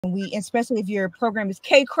especially if your program is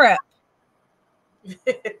K-CREP.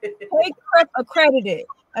 K-CREP accredited.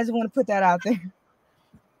 I just want to put that out there.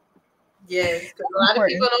 Yes, because a lot of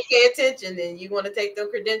people don't pay attention, and you want to take them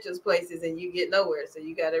credentials places, and you get nowhere. So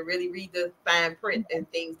you got to really read the fine print and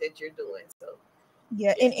things that you're doing. So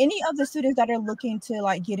yeah, and any of the students that are looking to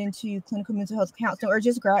like get into clinical mental health counseling or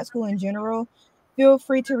just grad school in general, feel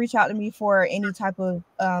free to reach out to me for any type of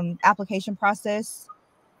application process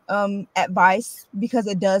advice, because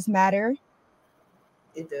it does matter.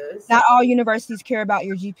 It does. Not all universities care about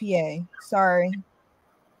your GPA. Sorry.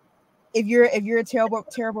 If you're a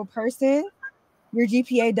terrible person, your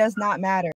GPA does not matter.